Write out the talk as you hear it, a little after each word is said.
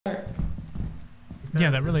Yeah,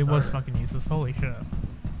 that really was fucking useless. Holy shit.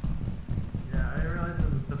 Yeah, I didn't realize it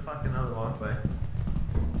was the fucking other walkway.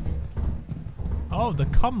 Oh, the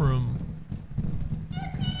cum room.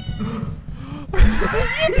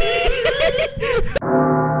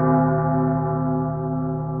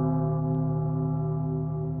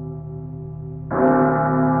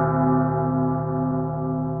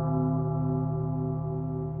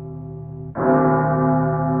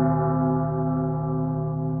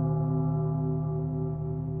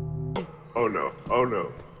 Oh no, oh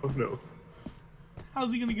no, oh no.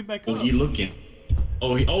 How's he gonna get back up? Oh, he looking.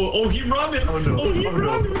 Oh, he running! Oh no, oh, he oh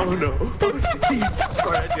running. no, oh no.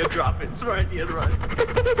 Smart idea, drop it. Smart idea, run.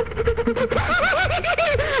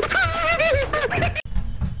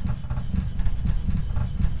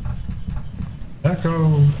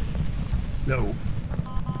 Echo. No.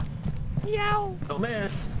 Meow. Don't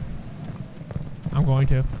miss. I'm going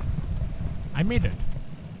to. I made it.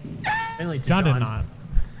 Finally, John did not.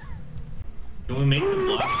 Can we make the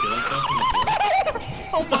block kill us off in the door?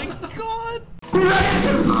 Oh my god!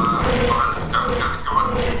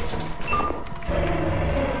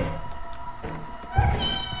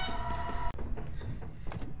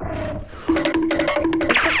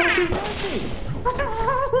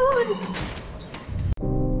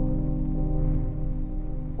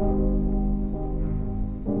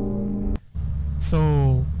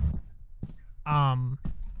 So,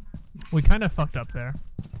 we kind of fucked up there.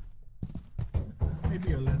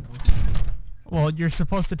 Maybe a little. Well, you're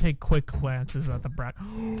supposed to take quick glances at the brat.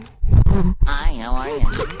 Hi, how are you?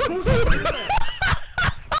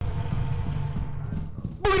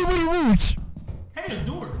 Hey, a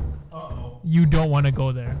door! Uh-oh. You don't want to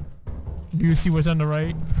go there. Do you see what's on the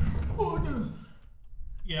right? Oh, no.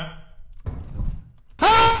 Yeah.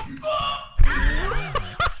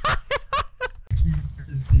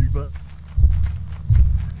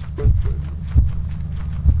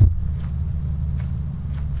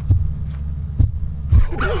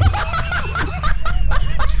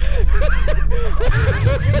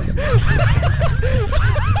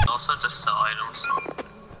 Also just sell items.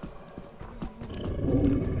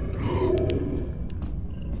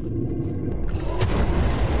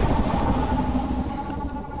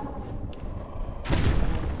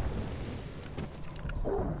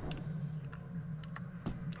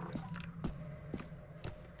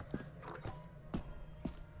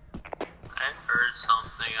 I heard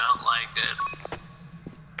something, I don't like it.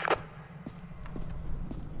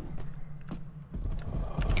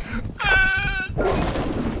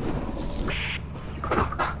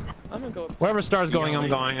 I'm gonna go. Wherever Star's going, I'm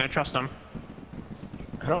going. I trust him.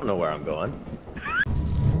 I don't know where I'm going.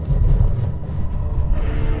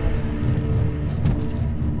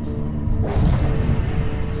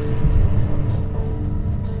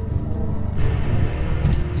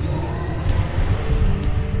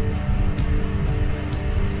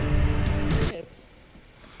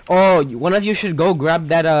 Oh, one of you should go grab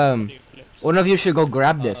that, one of you should go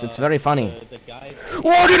grab this. It's very funny. The guy.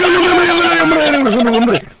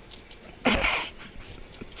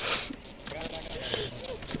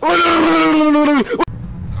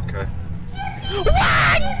 Okay.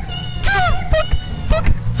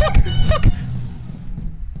 Fuck!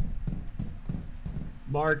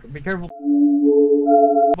 Mark, be careful.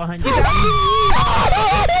 Behind you.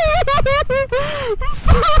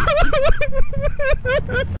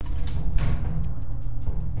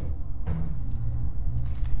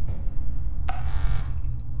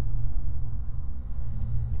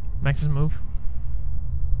 Nexus move.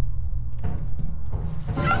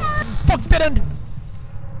 Fuck, dead end!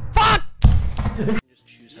 Fuck!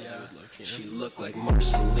 She look like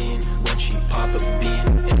Marceline when she pop a bean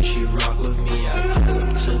and she rock with me. I pull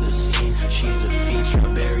up to the scene. She's a fiend,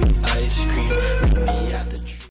 strawberry.